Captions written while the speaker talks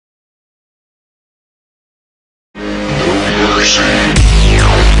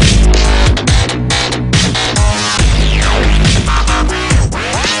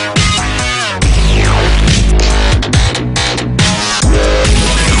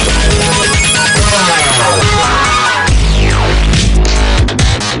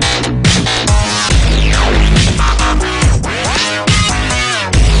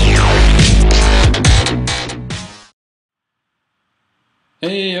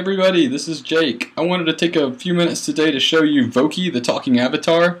everybody, this is Jake. I wanted to take a few minutes today to show you Voki, the talking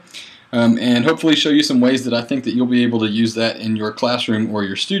avatar, and hopefully show you some ways that I think that you'll be able to use that in your classroom, or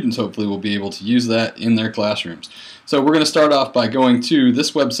your students hopefully will be able to use that in their classrooms. So we're going to start off by going to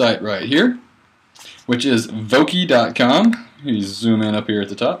this website right here, which is Voki.com. You zoom in up here at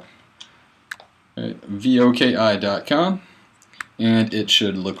the top. Right, Voki.com, and it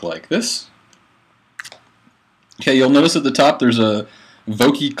should look like this. Okay, you'll notice at the top there's a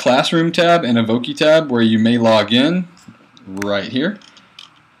Voki Classroom tab and a Voki tab where you may log in right here.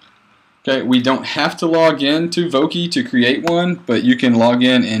 Okay, we don't have to log in to Voki to create one, but you can log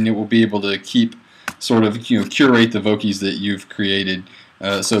in and it will be able to keep sort of curate the Vokis that you've created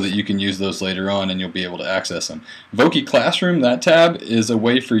so that you can use those later on and you'll be able to access them. Voki Classroom, that tab, is a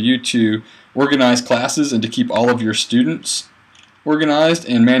way for you to organize classes and to keep all of your students organized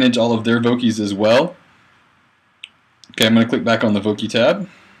and manage all of their Vokis as well. Okay, I'm going to click back on the Voki tab,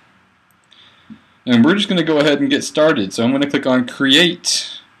 and we're just going to go ahead and get started. So I'm going to click on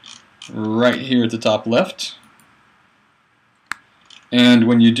Create right here at the top left, and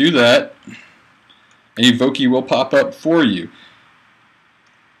when you do that, a Voki will pop up for you.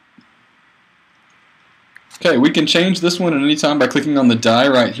 Okay, we can change this one at any time by clicking on the die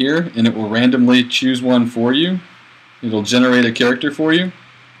right here, and it will randomly choose one for you. It'll generate a character for you.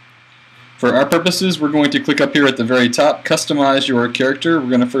 For our purposes, we're going to click up here at the very top, Customize Your Character. We're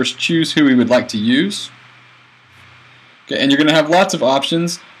going to first choose who we would like to use. Okay, and you're going to have lots of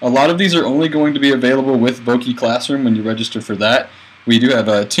options. A lot of these are only going to be available with Voki Classroom when you register for that. We do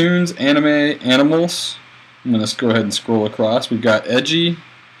have tunes, anime, animals. I'm going to go ahead and scroll across. We've got edgy,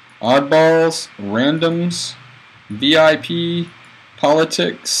 oddballs, randoms, VIP,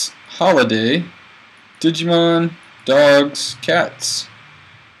 politics, holiday, Digimon, dogs, cats.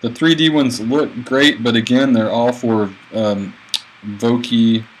 The 3D ones look great, but again, they're all for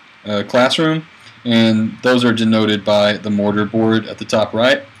Voki Classroom, and those are denoted by the mortar board at the top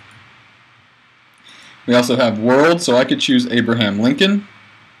right. We also have world, so I could choose Abraham Lincoln,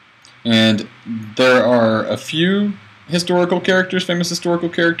 and there are a few historical characters, famous historical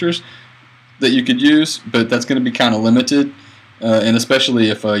characters, that you could use, but that's going to be kind of limited. And especially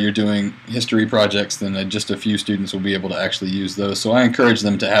if you're doing history projects, then just a few students will be able to actually use those. So I encourage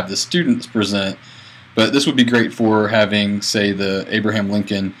them to have the students present, but this would be great for having, say, the Abraham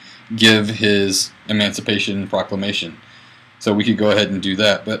Lincoln give his Emancipation Proclamation. So we could go ahead and do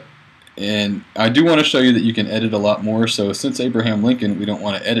that. And I do want to show you that you can edit a lot more. So since Abraham Lincoln, we don't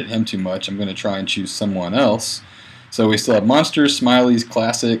want to edit him too much. I'm going to try and choose someone else. So we still have monsters, smileys,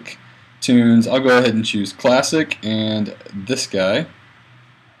 classic, tunes. I'll go ahead and choose classic and this guy,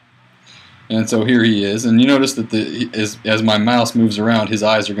 and so here he is, and you notice that as my mouse moves around, his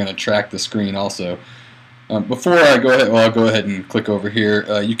eyes are going to track the screen also. Before I go ahead, well, I'll go ahead and click over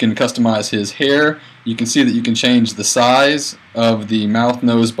here. You can customize his hair. You can see that you can change the size of the mouth,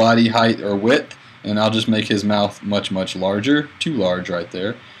 nose, body, height, or width, and I'll just make his mouth much larger, too large right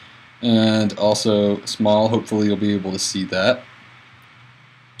there, and also small. Hopefully you'll be able to see that.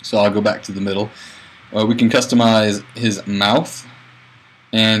 So I'll go back to the middle. We can customize his mouth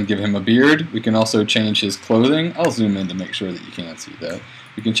and give him a beard. We can also change his clothing. I'll zoom in to make sure that you can't see that.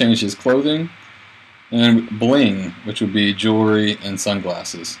 We can change his clothing and bling, which would be jewelry and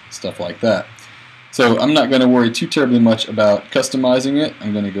sunglasses, stuff like that. So I'm not going to worry too terribly much about customizing it.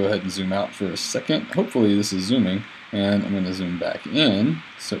 I'm going to go ahead and zoom out for a second. Hopefully this is zooming, and I'm going to zoom back in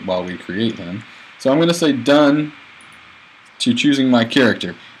so while we create him. So I'm going to say done to choosing my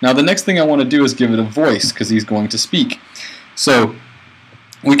character. Now the next thing I want to do is give it a voice, because he's going to speak. So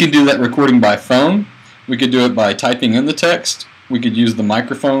we can do that recording by phone. We could do it by typing in the text. We could use the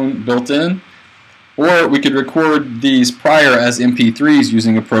microphone built in. Or we could record these prior as MP3s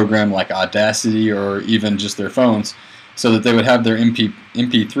using a program like Audacity or even just their phones, so that they would have their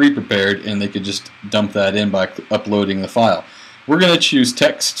MP3 prepared and they could just dump that in by uploading the file. We're going to choose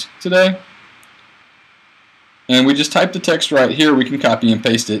text today. And we just type the text right here. We can copy and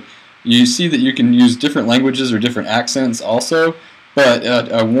paste it. You see that you can use different languages or different accents also, but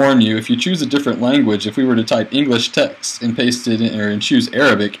I warn you, if you choose a different language, if we were to type English text and paste it in, and choose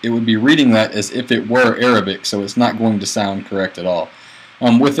Arabic, it would be reading that as if it were Arabic, so it's not going to sound correct at all.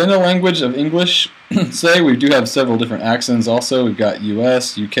 Within a language of English, say, we do have several different accents also. We've got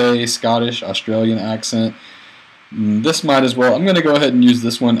US, UK, Scottish, Australian accent. This might as well. I'm going to go ahead and use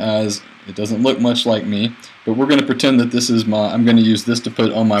this one, as it doesn't look much like me, but we're going to pretend that this is I'm going to use this to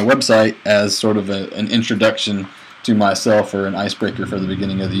put on my website as sort of an introduction to myself, or an icebreaker for the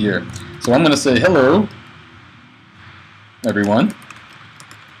beginning of the year. So I'm going to say, hello, everyone.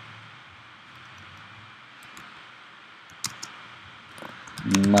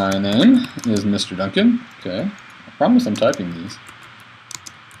 My name is Mr. Duncan. Okay, I promise I'm typing these.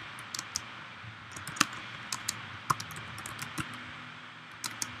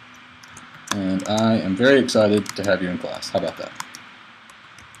 And I am very excited to have you in class. How about that?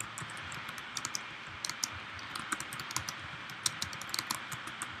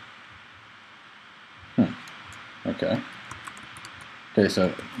 Okay. Okay,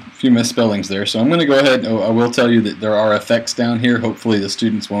 so a few misspellings there. So I'm going to go ahead. I will tell you that there are effects down here. Hopefully the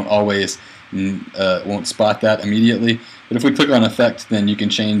students won't always won't spot that immediately. But if we click on effect, then you can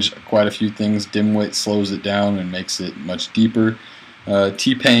change quite a few things. Dim width slows it down and makes it much deeper.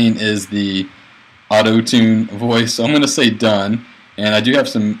 T-Pain is the auto-tune voice. So I'm going to say done. And I do have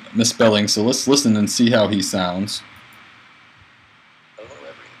some misspelling, so let's listen and see how he sounds. Hello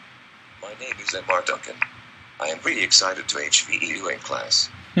everyone. My name is M.R. Duncan. I am really excited to HVE you in class.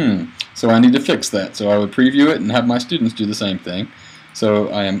 So I need to fix that. So I would preview it and have my students do the same thing. So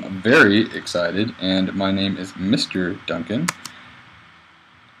I am very excited, and my name is Mr. Duncan,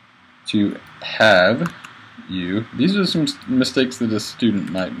 to have you. These are some mistakes that a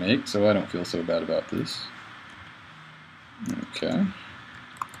student might make, so I don't feel so bad about this. Okay.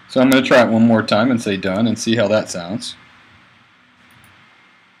 So I'm going to try it one more time and say done and see how that sounds.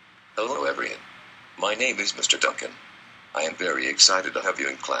 Hello everyone. My name is Mr. Duncan. I am very excited to have you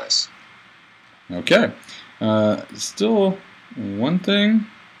in class. Okay. Still one thing.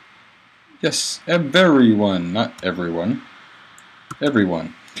 Yes, everyone, not everyone.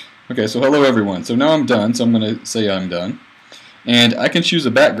 Everyone. Okay, so hello everyone. So now I'm done, so I'm going to say I'm done. And I can choose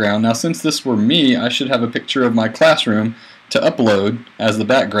a background. Now since this were me, I should have a picture of my classroom to upload as the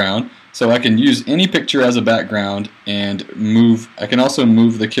background. So I can use any picture as a background and move. I can also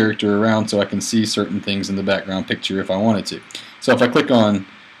move the character around so I can see certain things in the background picture if I wanted to. So if I click on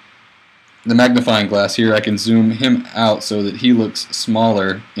the magnifying glass here, I can zoom him out so that he looks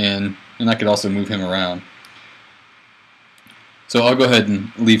smaller, and I could also move him around. So I'll go ahead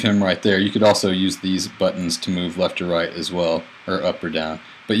and leave him right there. You could also use these buttons to move left or right as well, or up or down,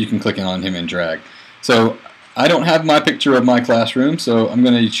 but you can click on him and drag. So I don't have my picture of my classroom, so I'm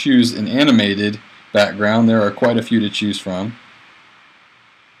going to choose an animated background. There are quite a few to choose from.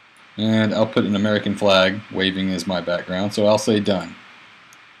 And I'll put an American flag waving as my background, so I'll say done.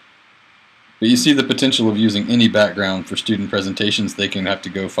 But you see the potential of using any background for student presentations. They can have to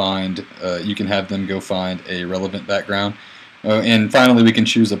go find, you can have them go find a relevant background. And finally we can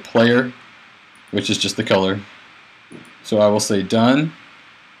choose a player, which is just the color. So I will say done.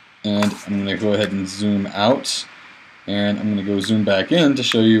 And I'm going to go ahead and zoom out, and I'm going to go zoom back in to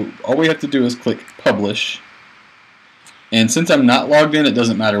show you. All we have to do is click publish, and since I'm not logged in, it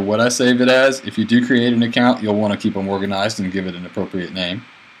doesn't matter what I save it as. If you do create an account, you'll want to keep them organized and give it an appropriate name.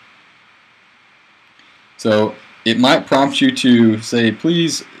 So it might prompt you to say,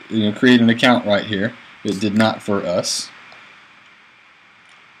 please, create an account right here. It did not for us.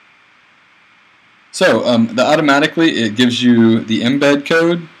 So automatically it gives you the embed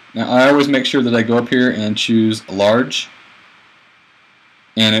code. Now I always make sure that I go up here and choose large,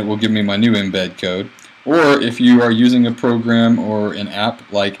 and it will give me my new embed code. Or if you are using a program or an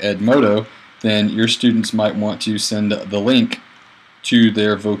app like Edmodo, then your students might want to send the link to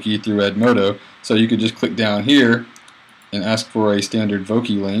their Voki through Edmodo. So you could just click down here and ask for a standard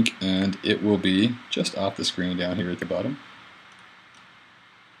Voki link, and it will be just off the screen down here at the bottom.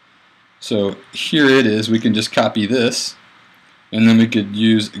 So here it is. We can just copy this, and then we could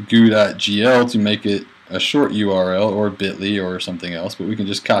use goo.gl to make it a short URL, or bit.ly or something else, but we can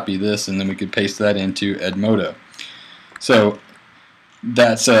just copy this and then we could paste that into Edmodo. So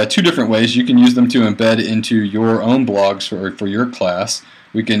that's two different ways. You can use them to embed into your own blogs for your class.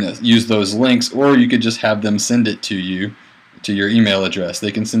 We can use those links, or you could just have them send it to you, to your email address.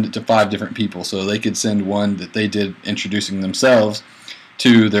 They can send it to 5 different people, so they could send one that they did introducing themselves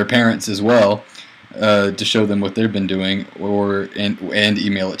to their parents as well, to show them what they've been doing, and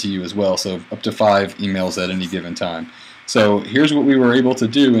email it to you as well. So up to 5 emails at any given time. So here's what we were able to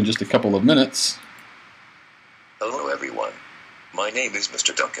do in just a couple of minutes. Hello everyone. My name is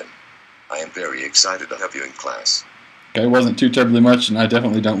Mr. Duncan. I am very excited to have you in class. Okay, it wasn't too terribly much, and I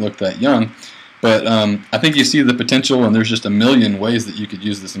definitely don't look that young. But I think you see the potential, and there's just a million ways that you could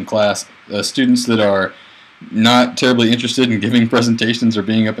use this in class. Students that are not terribly interested in giving presentations or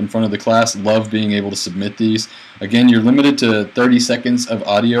being up in front of the class love being able to submit these. Again, you're limited to 30 seconds of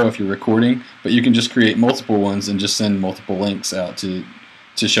audio if you're recording, but you can just create multiple ones and just send multiple links out to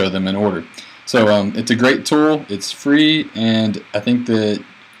show them in order. So it's a great tool, it's free, and I think that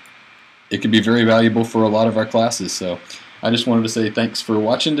it could be very valuable for a lot of our classes. So I just wanted to say thanks for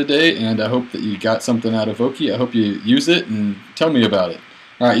watching today, and I hope that you got something out of Voki. I hope you use it and tell me about it.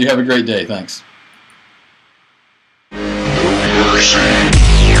 All right, you have a great day. Thanks. No mercy.